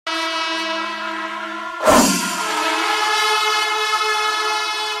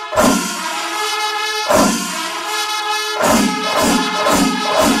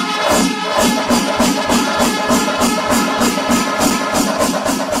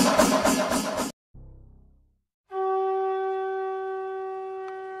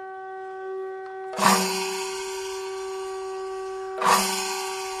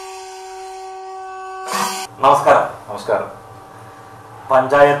നമസ്കാരം.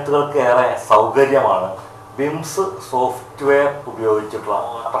 പഞ്ചായത്തുകൾക്കേറെ സൗകര്യമാണ് ബിംസ് സോഫ്റ്റ്വെയർ ഉപയോഗിച്ചിട്ടുള്ള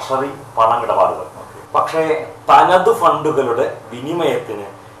ട്രഷറി പണമിടപാടുകൾ. പക്ഷേ തനത് ഫണ്ടുകളുടെ വിനിമയത്തിന്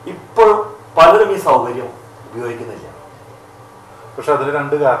ഇപ്പോൾ പലരും ഈ സൗകര്യം ഉപയോഗിക്കുന്നില്ല. പക്ഷെ അതിന്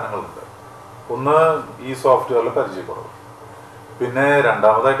രണ്ട് കാരണങ്ങളുണ്ട്. ഒന്ന്, ഈ സോഫ്റ്റ്വെയറിലെ പരിചയക്കുറവ്. പിന്നെ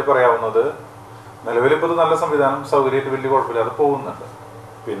രണ്ടാമതായിട്ട് പറയാവുന്നത്, നിലവിലിപ്പോൾ നല്ല സംവിധാനം, സൗകര്യമായിട്ട് വലിയ കുഴപ്പമില്ലാതെ പോകുന്നുണ്ട്.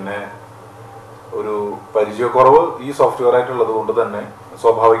 പിന്നെ ഒരു പരിചയക്കുറവ് ഈ സോഫ്റ്റ്വെയർ ആയിട്ടുള്ളത് കൊണ്ട് തന്നെ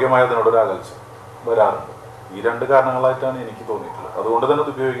സ്വാഭാവികമായി അതിനോടൊരു അകൽച്ച വരാറുണ്ട്. ഈ രണ്ട് കാരണങ്ങളായിട്ടാണ് എനിക്ക് തോന്നിയിട്ടുള്ളത്. അതുകൊണ്ട് തന്നെ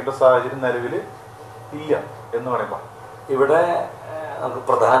അത് ഉപയോഗിക്കേണ്ട സാഹചര്യം നിലവിൽ ഇല്ല എന്ന് വേണമെങ്കിൽ ഇവിടെ നമുക്ക്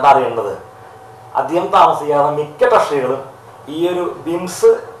പ്രധാനമായിട്ട് അറിയേണ്ടത്, അധികം താമസിക്കാതെ മിക്ക ട്രഷറികളും ഈ ഒരു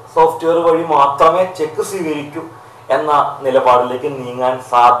ബിംസ് സോഫ്റ്റ്വെയർ വഴി മാത്രമേ ചെക്ക് സ്വീകരിക്കൂ എന്ന നിലപാടിലേക്ക് നീങ്ങാൻ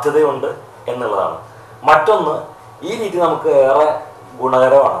സാധ്യതയുണ്ട് എന്നുള്ളതാണ്. മറ്റൊന്ന്, ഈ രീതി നമുക്ക് ഏറെ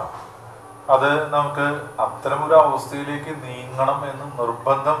ഗുണകരമാണ്. അത് നമുക്ക് അത്തരമൊരു അവസ്ഥയിലേക്ക് നീങ്ങണം എന്ന്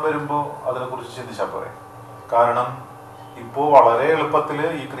നിർബന്ധം വരുമ്പോൾ അതിനെക്കുറിച്ച് ചിന്തിച്ചാൽ പോരെ. കാരണം ഇപ്പോൾ വളരെ എളുപ്പത്തിൽ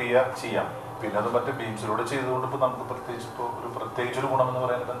ഈ ക്രിയ ചെയ്യാം. പിന്നെ അത് മറ്റേ ബീംസിലൂടെ ചെയ്തുകൊണ്ട് ഇപ്പോൾ നമുക്ക് പ്രത്യേകിച്ചൊരു ഗുണമെന്ന്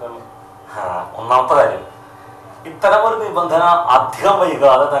പറയാനായിട്ട് എന്താ ഉള്ളത്? ഒന്നാമത്തെ കാര്യം, ഇത്തരമൊരു നിബന്ധന അധികം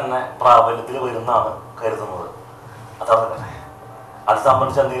വൈകാതെ തന്നെ പ്രാബല്യത്തിൽ വരുന്നതാണ് കരുതുന്നത്. അതാണ് അത്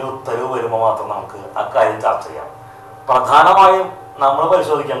സംബന്ധിച്ച് എന്തെങ്കിലും ഉത്തരവ് വരുമ്പോൾ മാത്രം നമുക്ക് അക്കാര്യം ചർച്ച ചെയ്യാം. പ്രധാനമായും നമ്മൾ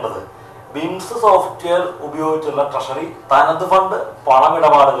പരിശോധിക്കേണ്ടത് ബിംസ് സോഫ്റ്റ്വെയർ ഉപയോഗിച്ചുള്ള ട്രഷറി തനത് ഫണ്ട്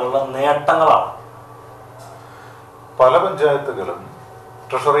പണമിടപാടുകളുടെ നേട്ടങ്ങളാണ്. പല പഞ്ചായത്തുകളും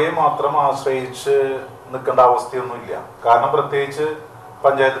ട്രഷറിയെ മാത്രം ആശ്രയിച്ച് നിൽക്കേണ്ട അവസ്ഥയൊന്നുമില്ല. കാരണം പ്രത്യേകിച്ച്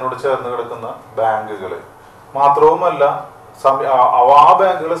പഞ്ചായത്തിനോട് ചേർന്ന് കിടക്കുന്ന ബാങ്കുകൾ മാത്രവുമല്ല, ആ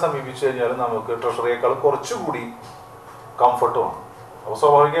ബാങ്കുകളെ സമീപിച്ചു കഴിഞ്ഞാൽ നമുക്ക് ട്രഷറിയേക്കാൾ കുറച്ചുകൂടി കംഫർട്ടുമാണ്. അപ്പോൾ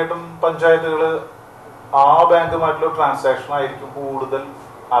സ്വാഭാവികമായിട്ടും പഞ്ചായത്തുകൾ ആ ബാങ്കുമായിട്ടുള്ള ട്രാൻസാക്ഷൻ ആയിരിക്കും കൂടുതൽ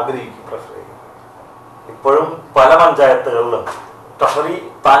ആഗ്രഹിക്കും ട്രഷറി. ഇപ്പോഴും പല പഞ്ചായത്തുകളിലും ട്രഷറി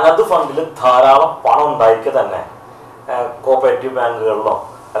തനത് ഫണ്ടിൽ ധാരാളം പണം ഉണ്ടായിരിക്കെ തന്നെ കോപ്പറേറ്റീവ് ബാങ്കുകളിലോ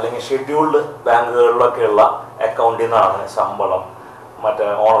അല്ലെങ്കിൽ ഷെഡ്യൂൾഡ് ബാങ്കുകളിലൊക്കെയുള്ള അക്കൗണ്ടിൽ നിന്നാണ് ശമ്പളം,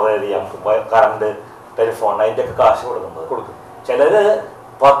 മറ്റേ ഓണറേറിയം, കറണ്ട്, ടെലിഫോൺ, അതിൻ്റെയൊക്കെ കാശ് കൊടുക്കും. ചിലര്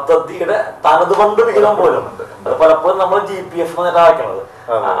പദ്ധതിയുടെ തനത് ഫണ്ട് വിഹിതം പോലും, അത് പലപ്പോഴും നമ്മൾ GPF എന്നിട്ട് അയക്കണത്.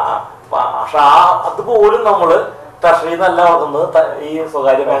 പക്ഷെ അതുപോലും നമ്മൾ ട്രഷറിയിൽ നിന്നല്ല കൊടുക്കുന്നത്, ഈ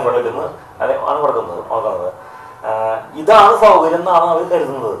സ്വകാര്യ ബാങ്കുകളിൽ നിന്ന് ആണ് കൊടുക്കുന്നത്. ഇതാണ് സൗകര്യം എന്നാണ് അവർ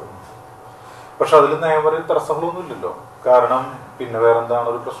കരുതുന്നത്. പക്ഷെ അതിൽ നിയമപരമായ തടസ്സങ്ങളൊന്നും ഇല്ലല്ലോ. കാരണം പിന്നെ വേറെന്താണ്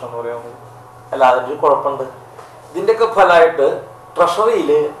ഒരു പ്രശ്നം എന്ന് പറയാവുന്നത്? അല്ല, അതിൻ്റെ കുഴപ്പമുണ്ട്. ഇതിൻ്റെയൊക്കെ ഫലമായിട്ട് ട്രഷറിയിൽ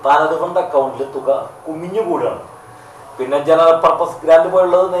തനത് ഫണ്ട് അക്കൗണ്ടിൽ തുക കുമിഞ്ഞുകൂടുകയാണ്. പിന്നെ ജനറൽ പർപ്പസ് ഗ്രാന്റ്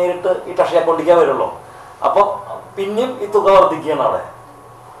പോലുള്ളത് നേരിട്ട് ഈ ട്രഷറി അക്കൗണ്ടിലേക്കേ വരുള്ളൂ. അപ്പം പിന്നെയും ഈ തുക വർദ്ധിക്കുകയാണ് അവിടെ.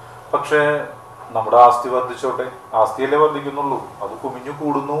 പക്ഷേ നമ്മുടെ ആസ്തി വർദ്ധിച്ചോട്ടെ, ആസ്തിയല്ലേ വർദ്ധിക്കുന്നുള്ളൂ. അത് കുമിഞ്ഞു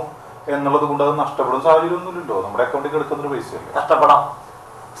കൂടുന്നു എന്നുള്ളത് കൊണ്ട് അത് നഷ്ടപ്പെടുന്ന സാഹചര്യമൊന്നുമില്ലല്ലോ. നമ്മുടെ അക്കൗണ്ടിൽ എടുക്കുന്നൊരു പൈസയല്ലേ നഷ്ടപ്പെടാം.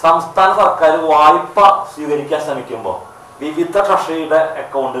 സംസ്ഥാന സർക്കാർ വായ്പ സ്വീകരിക്കാൻ ശ്രമിക്കുമ്പോൾ വിവിധ ട്രഷറിയുടെ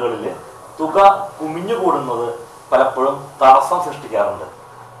അക്കൗണ്ടുകളിൽ തുക കുമിഞ്ഞുകൂടുന്നത് പലപ്പോഴും തടസ്സം സൃഷ്ടിക്കാറുണ്ട്.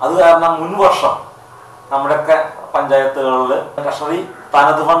 അത് കാരണം മുൻവർഷം നമ്മുടെയൊക്കെ പഞ്ചായത്തുകളിൽ ട്രഷറി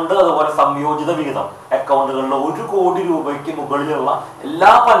തനത് ഫണ്ട് അതുപോലെ സംയോജിത വിഹിതം അക്കൗണ്ടുകളിൽ 1 കോടി രൂപയ്ക്ക് മുകളിലുള്ള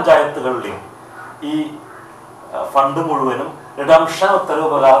എല്ലാ പഞ്ചായത്തുകളിലെയും ഈ ഫണ്ട് മുഴുവനും റിഡംഷൻ ഉത്തരവ്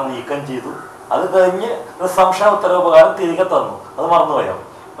പ്രകാരം നീക്കം ചെയ്തു. അത് കഴിഞ്ഞ് റിസംഷൻ ഉത്തരവ് പ്രകാരം തിരികെ തന്നു. അത് മറന്നുപോയോ?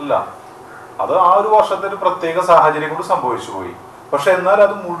 അല്ല, അത് ആ ഒരു വർഷത്തെ ഒരു പ്രത്യേക സാഹചര്യം കൊണ്ട് സംഭവിച്ചു പോയി. പക്ഷെ എന്നാൽ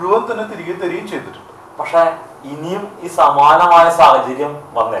അത് മുഴുവൻ തന്നെ തിരികെ തരികയും ചെയ്തിട്ടുണ്ട്. പക്ഷെ ഇനിയും ഈ സമാനമായ സാഹചര്യം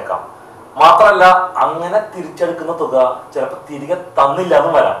വന്നേക്കാം. മാത്രമല്ല, അങ്ങനെ തിരിച്ചെടുക്കുന്ന തുക ചിലപ്പോൾ തിരികെ തന്നില്ല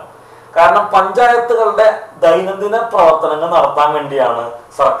എന്നും വരാം. കാരണം പഞ്ചായത്തുകളുടെ ദൈനംദിന പ്രവർത്തനങ്ങൾ നടത്താൻ വേണ്ടിയാണ്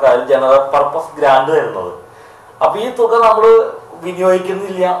സർക്കാർ ജനറൽ പർപ്പസ് ഗ്രാന്റ് തരുന്നത്. അപ്പൊ ഈ തുക നമ്മൾ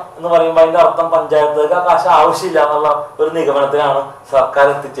വിനിയോഗിക്കുന്നില്ല എന്ന് പറയുമ്പോൾ അതിന്റെ അർത്ഥം പഞ്ചായത്തുകൾക്ക് ആ കാശ് ആവശ്യമില്ല എന്നുള്ള ഒരു നിഗമനത്തിലാണ് സർക്കാർ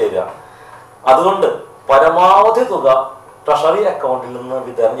എത്തിച്ചേരുക. അതുകൊണ്ട് പരമാവധി തുക ട്രഷറി അക്കൗണ്ടിൽ നിന്ന്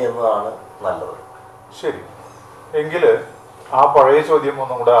വിതരണം ചെയ്യുന്നതാണ് നല്ലത്. ശരി, എങ്കിൽ ആ പഴയ ചോദ്യം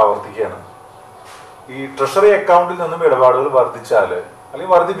ഒന്നും കൂടെ ആവർത്തിക്കുകയാണ്. ഈ ട്രഷറി അക്കൗണ്ടിൽ നിന്നും ഇടപാടുകൾ വർദ്ധിച്ചാൽ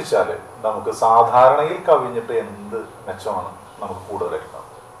അല്ലെങ്കിൽ വർദ്ധിപ്പിച്ചാൽ നമുക്ക് സാധാരണയിൽ കവിഞ്ഞിട്ട് എന്ത് മെച്ചമാണ് നമുക്ക് കൂടുതലായിട്ട്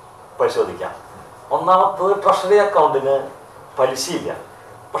പരിശോധിക്കാം. ഒന്നാമത്തത്, ട്രഷറി അക്കൗണ്ടിന് പലിശയില്ല.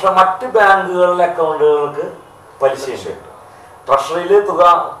 പക്ഷെ മറ്റ് ബാങ്കുകളിലെ അക്കൗണ്ടുകൾക്ക് പലിശയുണ്ട്. ട്രഷറിയിൽ തുക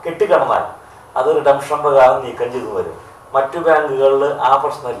കെട്ടിക്കിടന്നാൽ അത് റിഡംഷൻ പ്രകാരം നീക്കം ചെയ്തു വരും. മറ്റു ബാങ്കുകളിൽ ആ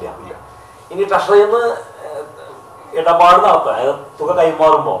പ്രശ്നമില്ല. ഇനി ട്രഷറിയിൽ നിന്ന് ഇടപാട് നടത്താൻ, അതായത് തുക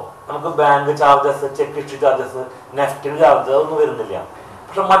കൈമാറുമ്പോൾ നമുക്ക് bank charges, cheque issue charges, നെഫ്റ്റിന് charge ഒന്നും വരുന്നില്ല.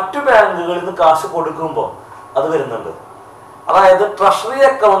 പക്ഷെ മറ്റു ബാങ്കുകളിൽ നിന്ന് കാശ് കൊടുക്കുമ്പോൾ അത് വരുന്നുണ്ട്. അതായത് ട്രഷറി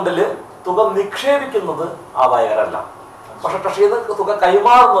അക്കൗണ്ടിൽ തുക നിക്ഷേപിക്കുന്നത് ആദായകരമല്ല, പക്ഷെ ട്രഷറിയിൽ നിന്ന് തുക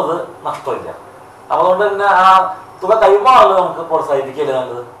കൈമാറുന്നത് നഷ്ടമില്ല. അതുകൊണ്ട് തന്നെ ആ തുക കൈമാറല് നമുക്ക് പ്രോത്സാഹിപ്പിക്കല്ലേ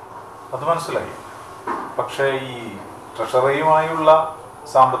നല്ലത്. അത് മനസ്സിലായി. പക്ഷേ ഈ ട്രഷറിയുമായുള്ള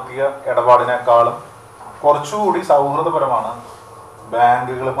സാമ്പത്തിക ഇടപാടിനേക്കാളും കുറച്ചുകൂടി സൗഹൃദപരമാണ്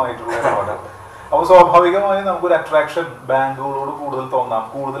ബാങ്കുകളുമായിട്ടുള്ള ഇടപാട്. അപ്പോൾ സ്വാഭാവികമായും നമുക്കൊരു അട്രാക്ഷൻ ബാങ്കുകളോട് കൂടുതൽ തോന്നാം,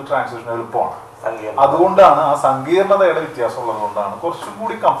 കൂടുതൽ ട്രാൻസാക്ഷൻ എളുപ്പമാണ്. അതുകൊണ്ടാണ് ആ സങ്കീർണതയുടെ വ്യത്യാസം ഉള്ളത് കൊണ്ടാണ് കുറച്ചും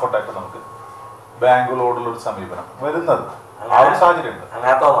കൂടി കംഫർട്ടായിട്ട് നമുക്ക് ബാങ്കുകളോടുള്ള ഒരു സമീപനം വരുന്നത്. ആ ഒരു സാഹചര്യം ഉണ്ട്.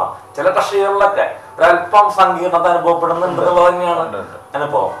 അങ്ങനെ തോന്നാം. ചില ട്രഷറികളിലൊക്കെ ഒരല്പം സങ്കീർണത അനുഭവപ്പെടുന്നുണ്ടെന്നുള്ളത് തന്നെയാണ്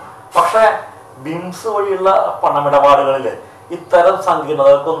അനുഭവം. പക്ഷെ ബിംസ് വഴിയുള്ള പണമിടപാടുകളിൽ ഇത്തരം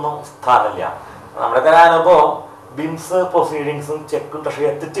സങ്കീർണതകൾക്കൊന്നും സ്ഥാനമില്ല. നമ്മുടെ അനുഭവം ബിംസ് പ്രൊസീഡിങ്സും ചെക്കും ട്രഷറി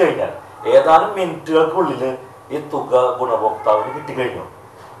എത്തിച്ചു കഴിഞ്ഞാൽ ഏതാനും മിനിറ്റുകൾക്കുള്ളിൽ ഈ തുക ഗുണഭോക്താവിന് കിട്ടിക്കഴിഞ്ഞു.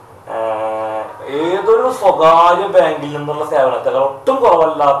 ഏതൊരു സ്വകാര്യ ബാങ്കിൽ നിന്നുള്ള സേവനത്തേക്കാൾ ഒട്ടും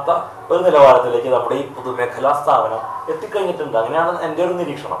കുറവല്ലാത്ത ഒരു നിലവാരത്തിലേക്ക് നമ്മുടെ ഈ പൊതുമേഖലാ സ്ഥാപനം എത്തിക്കഴിഞ്ഞിട്ടുണ്ട്. അങ്ങനെയാണ് എൻ്റെ ഒരു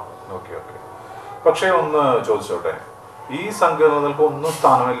നിരീക്ഷണം. Okay okay. പക്ഷേ ഒന്ന് ചോദിച്ചോട്ടെ, ഈ സങ്കീർണതകൾക്ക് ഒന്നും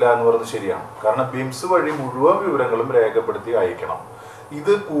സ്ഥാനമില്ല എന്ന് പറയുന്നത് ശരിയാണ്. കാരണം ബിംസ് വഴി മുഴുവൻ വിവരങ്ങളും രേഖപ്പെടുത്തി അയക്കണം.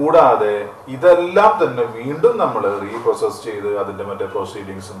 ഇത് കൂടാതെ ഇതെല്ലാം തന്നെ വീണ്ടും നമ്മൾ റീപ്രോസസ് ചെയ്ത് അതിൻ്റെ മറ്റേ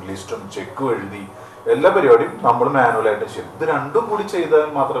പ്രൊസീഡിങ്സും ലിസ്റ്റും ചെക്കും എഴുതി എല്ലാ പരിപാടിയും നമ്മൾ മാനുവലായിട്ട് ചെയ്യും. ഇത് രണ്ടും കൂടി ചെയ്താൽ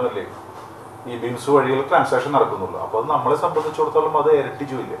മാത്രമല്ലേ ഈ ബിംസ് വഴിയുള്ള ട്രാൻസാക്ഷൻ നടക്കുന്നുള്ളൂ. അപ്പോൾ അത് നമ്മളെ സംബന്ധിച്ചിടത്തോളം അത് ഇരട്ടി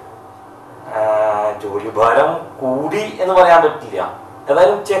ജോലി. ജോലിഭാരം കൂടി എന്ന് പറയാൻ പറ്റില്ല.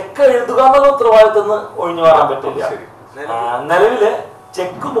 ഏതായാലും ചെക്ക് എഴുതുക എന്നുള്ള ഉത്തരവാദിത്തം ഒഴിഞ്ഞു മാറാൻ പറ്റില്ല. നിലവില്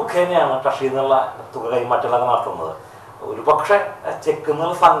ചെക്ക് മുഖേനയാണ് ട്രഷറിയിൽ നിന്നുള്ള തുക കൈമാറ്റങ്ങളൊക്കെ നടത്തുന്നത്. ഒരു പക്ഷെ ചെക്ക്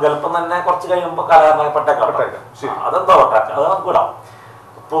എന്നുള്ള സങ്കല്പം തന്നെ കുറച്ച് കഴിയുമ്പോൾ കാലഹരണപ്പെട്ടേക്കാം. അതെന്താ പറ്റാക്കാം, അത് നമുക്ക് വിടാം.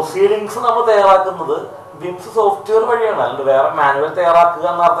 പ്രൊസീഡിങ്സ് നമ്മൾ തയ്യാറാക്കുന്നത് ബിംസ് സോഫ്റ്റ്വെയർ വഴിയാണ്, അല്ലാണ്ട് വേറെ മാനുവൽ തയ്യാറാക്കുക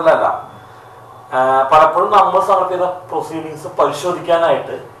എന്ന അർത്ഥത്തിലല്ല. പലപ്പോഴും നമ്മൾ സമർപ്പിക്കുന്ന പ്രൊസീഡിങ്സ്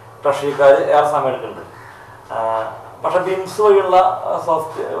പരിശോധിക്കാനായിട്ട് ട്രഷറിക്കാർ ഏറെ സമയം എടുക്കുന്നുണ്ട്. പക്ഷെ ബിംസ് വഴിയുള്ള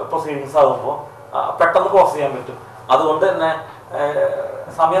പ്രൊസീഡിങ്സ് ആകുമ്പോൾ പെട്ടെന്ന് പ്രോസസ് ചെയ്യാൻ പറ്റും. അതുകൊണ്ട് തന്നെ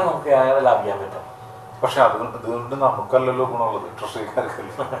സമയം നമുക്ക് ഏറെ ലാഭിക്കാൻ പറ്റും. പക്ഷെ അതുകൊണ്ട് നമുക്കല്ലല്ലോ ഗുണമുള്ളത്,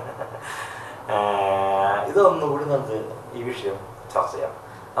 ട്രഷറിക്കാർക്കല്ലേ. ഇതൊന്നുകൂടി നമുക്ക് ഈ വിഷയം ചർച്ച ചെയ്യാം.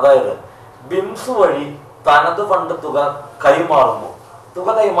 അതായത് ബിംസ് വഴി തനത് ഫണ്ട് തുക കൈമാറുമ്പോൾ തുക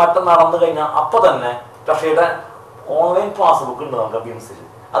കൈമാറ്റം നടന്നു കഴിഞ്ഞാൽ അപ്പൊ തന്നെ ട്രഷറിയുടെ ഓൺലൈൻ പാസ്ബുക്ക് ഉണ്ട് നമുക്ക് ബിംസിൽ.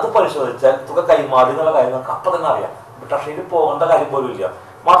 അത് പരിശോധിച്ചാൽ തുക കൈമാറി എന്നുള്ള കാര്യം നമുക്ക് അപ്പൊ തന്നെ അറിയാം. ട്രഷറിയിൽ പോകേണ്ട കാര്യം പോലും ഇല്ല.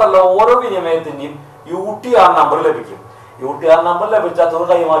 മാത്രമല്ല ഓരോ വിനിമയത്തിന്റെയും UTR നമ്പർ ലഭിക്കും. UTR നമ്പർ ലഭിച്ചാൽ തുക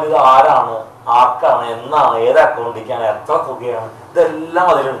കൈമാറിയത് ആരാണ്, ആർക്കാണ്, എന്നാണ്, ഏത് അക്കൗണ്ടിലേക്കാണ്, എത്ര തുകയാണ്, ഇതെല്ലാം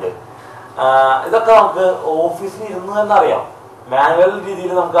അതിലുണ്ട്. ഇതൊക്കെ നമുക്ക് ഓഫീസിൽ ഇരുന്ന് തന്നെ അറിയാം. മാനുവൽ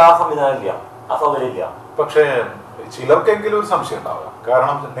രീതിയിൽ നമുക്ക് ആ സംവിധാനം ഇല്ല, ആ സൗകര്യം ഇല്ല. പക്ഷേ ചിലർക്കെങ്കിലും ഒരു സംശയം ഉണ്ടാവാം.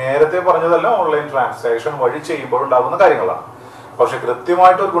 കാരണം നേരത്തെ പറഞ്ഞതെല്ലാം ഓൺലൈൻ ട്രാൻസാക്ഷൻ വഴി ചെയ്യുമ്പോൾ ഉണ്ടാകുന്ന കാര്യങ്ങളാണ്. പക്ഷെ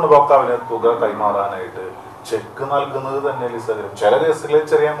കൃത്യമായിട്ട് ഒരു ഗുണഭോക്താവിന് തുക കൈമാറാനായിട്ട് ചെക്ക് നൽകുന്നത് തന്നെ സൗകര്യം. ചില കേസുകളിൽ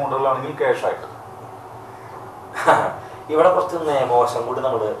ചെറിയ എമൗണ്ടുകളാണെങ്കിൽ ക്യാഷ് ആയിട്ട്. ഇവിടെ കുറച്ച് നിയമവശം കൂടി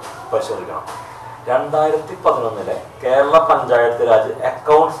നമ്മൾ പരിശോധിക്കണം. 2011 കേരള പഞ്ചായത്ത് രാജ്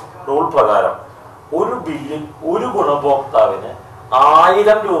അക്കൗണ്ട്സ് റൂൾ പ്രകാരം ഒരു ബില്ലിൽ ഒരു ഗുണഭോക്താവിന്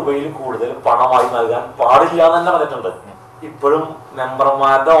 1000 രൂപയിൽ കൂടുതൽ പണമായി നൽകാൻ പാടില്ല എന്ന് തന്നെ പറഞ്ഞിട്ടുണ്ട്. ഇപ്പോഴും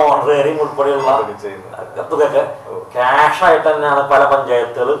മെമ്പർമാരുടെ ഓണറേറിയം ഉൾപ്പെടെയുള്ള തുകയൊക്കെ ക്യാഷ് ആയിട്ട് തന്നെയാണ് പല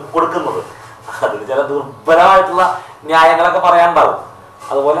പഞ്ചായത്തുകൾ കൊടുക്കുന്നത്. അതിൽ ചില ദുർബലമായിട്ടുള്ള ന്യായങ്ങളൊക്കെ പറയാനുണ്ടാവും.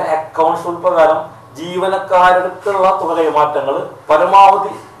 അതുപോലെ അക്കൗണ്ട്സ് റൂൾ പ്രകാരം ജീവനക്കാരടുത്തുള്ള തുക കൈമാറ്റങ്ങൾ പരമാവധി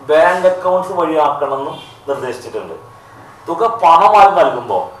ബാങ്ക് അക്കൗണ്ട്സ് വഴിയാക്കണമെന്നും നിർദ്ദേശിച്ചിട്ടുണ്ട്. തുക പണമായി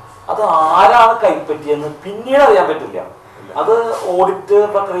നൽകുമ്പോൾ അത് ആരാണ് കൈപ്പറ്റിയെന്ന് പിന്നീട് അറിയാൻ പറ്റില്ല. അത് ഓഡിറ്റ്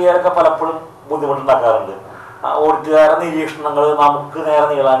പ്രക്രിയയിലൊക്കെ പലപ്പോഴും ബുദ്ധിമുട്ടുണ്ടാക്കാറുണ്ട്. ഓഡിറ്റുകാരുടെ നിരീക്ഷണങ്ങൾ നമുക്ക് നേരെ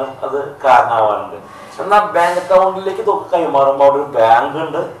നീളാനും അത് കാരണമാവാറുണ്ട്. എന്നാൽ ബാങ്ക് അക്കൗണ്ടിലേക്ക് തുക കൈമാറുമ്പോൾ അവിടെ ഒരു ബാങ്ക്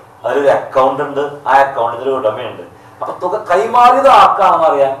ഉണ്ട്, അതിലൊരു അക്കൗണ്ട് ഉണ്ട്, ആ അക്കൗണ്ടിൽ ഒരു ഉടമയുണ്ട്. അപ്പൊ തുക കൈമാറിയത് ആർക്കാണെന്ന്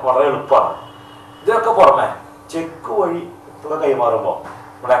അറിയാൻ വളരെ എളുപ്പമാണ്. ഇതിനൊക്കെ പുറമെ ചെക്ക് വഴി തുക കൈമാറുമ്പോൾ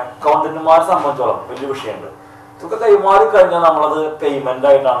നമ്മുടെ അക്കൗണ്ടന്റുമാരെ സംബന്ധിച്ചോളം വലിയ വിഷയമുണ്ട്. തുക കൈമാറി കഴിഞ്ഞാൽ നമ്മളത് പേയ്മെന്റ്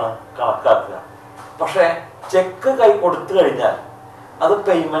ആയിട്ടാണ് കണക്കാക്കുക. പക്ഷെ ചെക്ക് കൊടുത്തു കഴിഞ്ഞാൽ അത്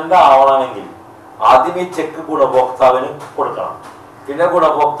പേയ്മെന്റ് ആവണമെങ്കിൽ ആദ്യം ഈ ചെക്ക് ഗുണഭോക്താവിന് കൊടുക്കണം. പിന്നെ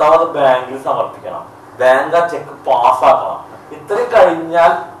ഗുണഭോക്താവ് അത് ബാങ്കിൽ സമർപ്പിക്കണം. ബാങ്ക് ആ ചെക്ക് പാസ്സാക്കണം. ഇത്രയും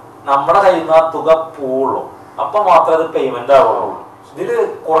കഴിഞ്ഞാൽ നമ്മുടെ കയ്യിൽ നിന്ന് ആ തുക പോവുള്ളൂ. അപ്പൊ മാത്രമേ അത് പേയ്മെന്റ് ആവുള്ളൂ. ഇതില്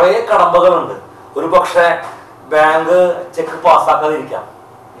കുറെ കടമ്പകളുണ്ട്. ഒരു പക്ഷെ ബാങ്ക് ചെക്ക് പാസ്സാക്കാതിരിക്കാം,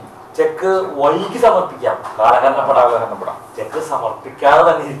 ചെക്ക് വൈകി സമർപ്പിക്കാം, കാലഹരണപ്പെടാം, ചെക്ക് സമർപ്പിക്കാതെ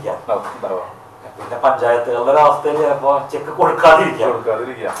തന്നെ ഇരിക്കാം. പിന്നെ പഞ്ചായത്തുകളുടെ അവസ്ഥയിൽ ചിലപ്പോ ചെക്ക്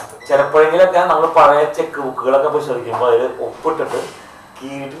കൊടുക്കാതിരിക്കാം. ചിലപ്പോഴെങ്കിലൊക്കെ നമ്മൾ പഴയ ചെക്ക് ബുക്കുകളൊക്കെ പരിശോധിക്കുമ്പോൾ അതിൽ ഒപ്പിട്ടിട്ട്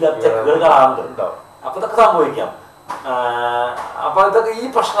കീഴിൽ ചെക്കുകൾ കാണാറുണ്ട്. അപ്പൊ ഇതൊക്കെ സംഭവിക്കാം. അപ്പൊ ഇതൊക്കെ ഈ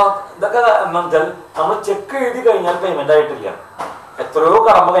പ്രശ്നം ഇതൊക്കെ എന്താ വെച്ചാൽ നമ്മൾ ചെക്ക് എഴുതി കഴിഞ്ഞാൽ പേയ്മെന്റ് ആയിട്ടില്ല. എത്രയോ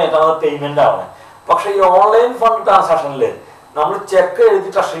കടമ്പ കഴിഞ്ഞിട്ടാണ് പേയ്മെന്റ് ആവുന്നത്. പക്ഷെ ഈ ഓൺലൈൻ ഫണ്ട് ട്രാൻസാക്ഷനിൽ നമ്മൾ ചെക്ക് എഴുതി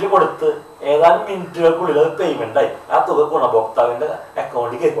ട്രഷറിയിൽ കൊടുത്ത് ഏതാനും മിനിറ്റുകൾക്കുള്ളിൽ അത് പേയ്മെന്റ് ആയി ആ തുക ഗുണഭോക്താവിന്റെ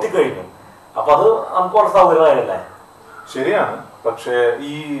അക്കൗണ്ടിലേക്ക് എത്തിക്കഴിഞ്ഞു. അപ്പൊ അത് നമുക്ക് വളരെ സൗകര്യമായല്ലേ? ശരിയാണ്. പക്ഷേ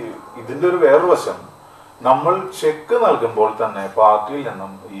ഇതിന്റെ ഒരു വേറൊരു വശം, നമ്മൾ ചെക്ക് നൽകുമ്പോൾ തന്നെ പാർട്ടിയിൽ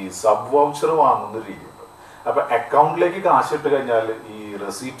നിന്നും ഈ സബ് വൗച്ചർ വാങ്ങുന്ന രീതിയുണ്ട്. അപ്പൊ അക്കൗണ്ടിലേക്ക് കാശ് ഇട്ട് കഴിഞ്ഞാൽ ഈ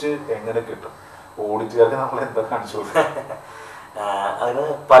റെസീറ്റ് എങ്ങനെ കിട്ടും? ഓഡിറ്റുകാർക്ക് നമ്മൾ എന്താ കാണിച്ചു കൊടുക്കുക? അതിന്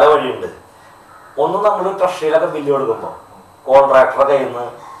പല വഴിയുണ്ട്. ഒന്ന്, നമ്മൾ ട്രഷറിയിലൊക്കെ ബില്ല് കൊടുക്കുമ്പോൾ കോൺട്രാക്ടറുടെ കയ്യിൽ നിന്ന്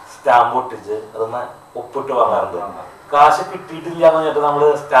സ്റ്റാമ്പ് ഒട്ടിച്ച് അതൊന്ന് ഒപ്പിട്ട് വാങ്ങാറുണ്ട്. കാശ് കിട്ടിയിട്ടില്ല എന്ന് പറഞ്ഞിട്ട് നമ്മൾ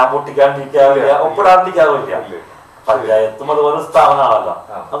സ്റ്റാമ്പ് ഒട്ടിക്കാണ്ടിരിക്കാറില്ല, ഒപ്പിടാണ്ടിരിക്കാറില്ല. പഞ്ചായത്തും അതുപോലെ സ്ഥാപനമാണല്ലോ.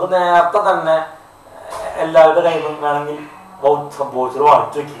 നമുക്ക് നേരത്തെ തന്നെ എല്ലാവരുടെ കയ്യിൽ നിന്നും വേണമെങ്കിൽ വൗച്ചർ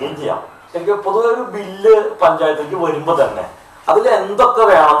വാങ്ങിച്ചു വെക്കുകയും ചെയ്യാം. എനിക്ക് പൊതുവെ ഒരു ബില്ല് പഞ്ചായത്തിലേക്ക് വരുമ്പോൾ തന്നെ അതിൽ എന്തൊക്കെ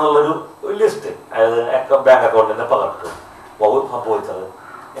വേണമെന്നുള്ളൊരു ലിസ്റ്റ്, അതായത് ബാങ്ക് അക്കൗണ്ടിന്റെ പകർപ്പ്, വൗച്ചർ,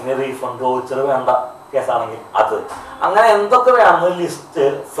 ഇനി റീഫണ്ട് വൗച്ചർ വേണ്ട കേസാണെങ്കിൽ അത്, അങ്ങനെ എന്തൊക്കെ വേണമെന്ന ലിസ്റ്റ്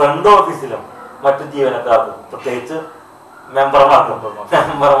ഫ്രണ്ട് ഓഫീസിലും മറ്റു ജീവനക്കാർക്കും പ്രത്യേകിച്ച്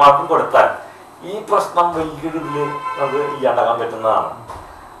മെമ്പർമാർക്കും കൊടുത്താൽ ഈ പ്രശ്നം വലിയ രീതിയിൽ നമുക്ക് ഇല്ലാണ്ടാക്കാൻ പറ്റുന്നതാണ്.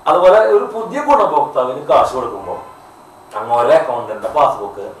 അതുപോലെ ഒരു പുതിയ ഗുണഭോക്താവിന് കാശ് കൊടുക്കുമ്പോൾ അങ്ങോരെ അക്കൗണ്ടിന്റെ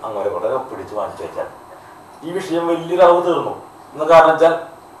പാസ്ബുക്ക് അങ്ങോരെ കൂടെ ഒപ്പിടിച്ച് വാങ്ങിച്ചു വെച്ചാൽ ഈ വിഷയം വലിയൊരു അളവ് തീർന്നു. എന്ന് കാരണം വെച്ചാൽ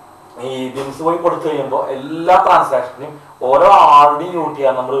ഈ ബിംസ് പോയി കൊടുത്തു കഴിയുമ്പോൾ എല്ലാ ട്രാൻസാക്ഷനും ഓരോ ആളുടെയും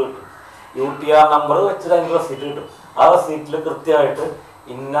UTR നമ്പർ കിട്ടും. UTR നമ്പർ വെച്ചിട്ട് അതിന് റെസീറ്റ് കിട്ടും. ആ റെസീറ്റിൽ കൃത്യമായിട്ട്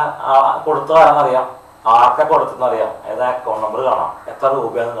ഇന്ന കൊടുത്തതാണെന്നറിയാം, ആർക്കെ കൊടുത്തെന്നറിയാം, ഏതാ അക്കൗണ്ട് നമ്പർ കാണാം, എത്ര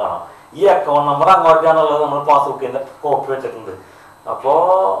രൂപയാണെന്ന് കാണാം. ഈ അക്കൗണ്ട് നമ്പർ അങ്ങോട്ടാണുള്ളത് നമ്മൾ പാസ്ബുക്കിന്റെ കോപ്പി വെച്ചിട്ടുണ്ട്. അപ്പോ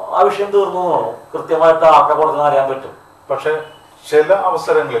ആ വിഷയം തീർന്നു തോന്നുന്നു. കൃത്യമായിട്ട് ആർക്കെ കൊടുത്തെന്ന് അറിയാൻ പറ്റും. പക്ഷെ ചില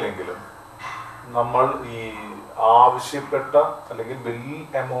അവസരങ്ങളിലെങ്കിലും നമ്മൾ ഈ ആവശ്യപ്പെട്ട അല്ലെങ്കിൽ ബിൽ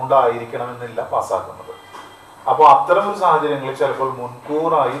എമൗണ്ട് ആയിരിക്കണമെന്നില്ല പാസ്സാക്കുന്നത്. അപ്പോൾ അത്തരം ഒരു സാഹചര്യങ്ങളിൽ ചിലപ്പോൾ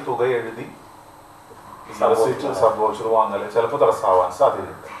മുൻകൂറായി തുക എഴുതി സബ് വൗച്ചർ വാങ്ങൽ ചിലപ്പോൾ തടസ്സമാവാൻ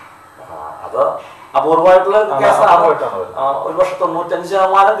സാധ്യതയുണ്ട്. അത് അപൂർവമായിട്ടുള്ള കേസാണ്. ഒരു പക്ഷെ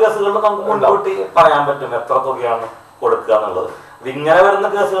 95% കേസുകളിൽ നമുക്ക് മുൻകൂട്ടി പറയാൻ പറ്റും എത്ര തുകയാണ് കൊടുക്കുക എന്നുള്ളത്. ഇങ്ങനെ വരുന്ന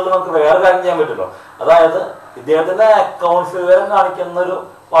കേസുകളിൽ നമുക്ക് വേറെ കാര്യം ചെയ്യാൻ പറ്റുമല്ലോ. അതായത് ഇദ്ദേഹത്തിന്റെ അക്കൗണ്ട്സ് വിവരം കാണിക്കുന്ന ഒരു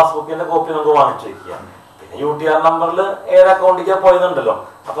പാസ്ബുക്കിന്റെ കോപ്പി നമുക്ക് വാങ്ങിച്ചു വെക്കുക. പിന്നെ UTR നമ്പറിൽ ഏത് അക്കൗണ്ടിലേക്കാ പോയതുണ്ടല്ലോ.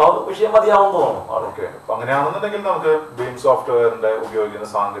 അപ്പൊ വിഷയം മതിയാവും തോന്നുന്നു. ഓക്കെ, അപ്പൊ അങ്ങനെയാണെന്നുണ്ടെങ്കിൽ നമുക്ക് ബീം സോഫ്റ്റ്വെയറിന്റെ ഉപയോഗിക്കുന്ന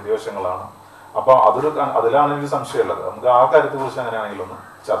സാങ്കേതിക വശങ്ങളാണ്. അപ്പൊ അതിലാണ് എനിക്ക് സംശയമുള്ളത്. നമുക്ക് ആ കാര്യത്തെ കുറിച്ച് അങ്ങനെയാണെങ്കിൽ ഒന്ന്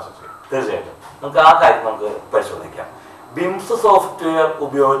ചർച്ച ചെയ്യാം. തീർച്ചയായിട്ടും നമുക്ക് ആ കാര്യം നമുക്ക് പരിശോധിക്കാം. ബിംസ് സോഫ്റ്റ്വെയർ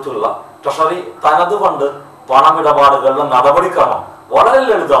ഉപയോഗിച്ചുള്ള ട്രഷറി തനത് ഫണ്ട് പണമിടപാടുകളുടെ നടപടിക്രമം വളരെ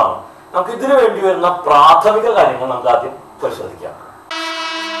ലളിതമാണ്. നമുക്ക് ഇതിനു വേണ്ടി വരുന്ന പ്രാഥമിക കാര്യങ്ങൾ നമുക്ക് ആദ്യം പരിശോധിക്കാം.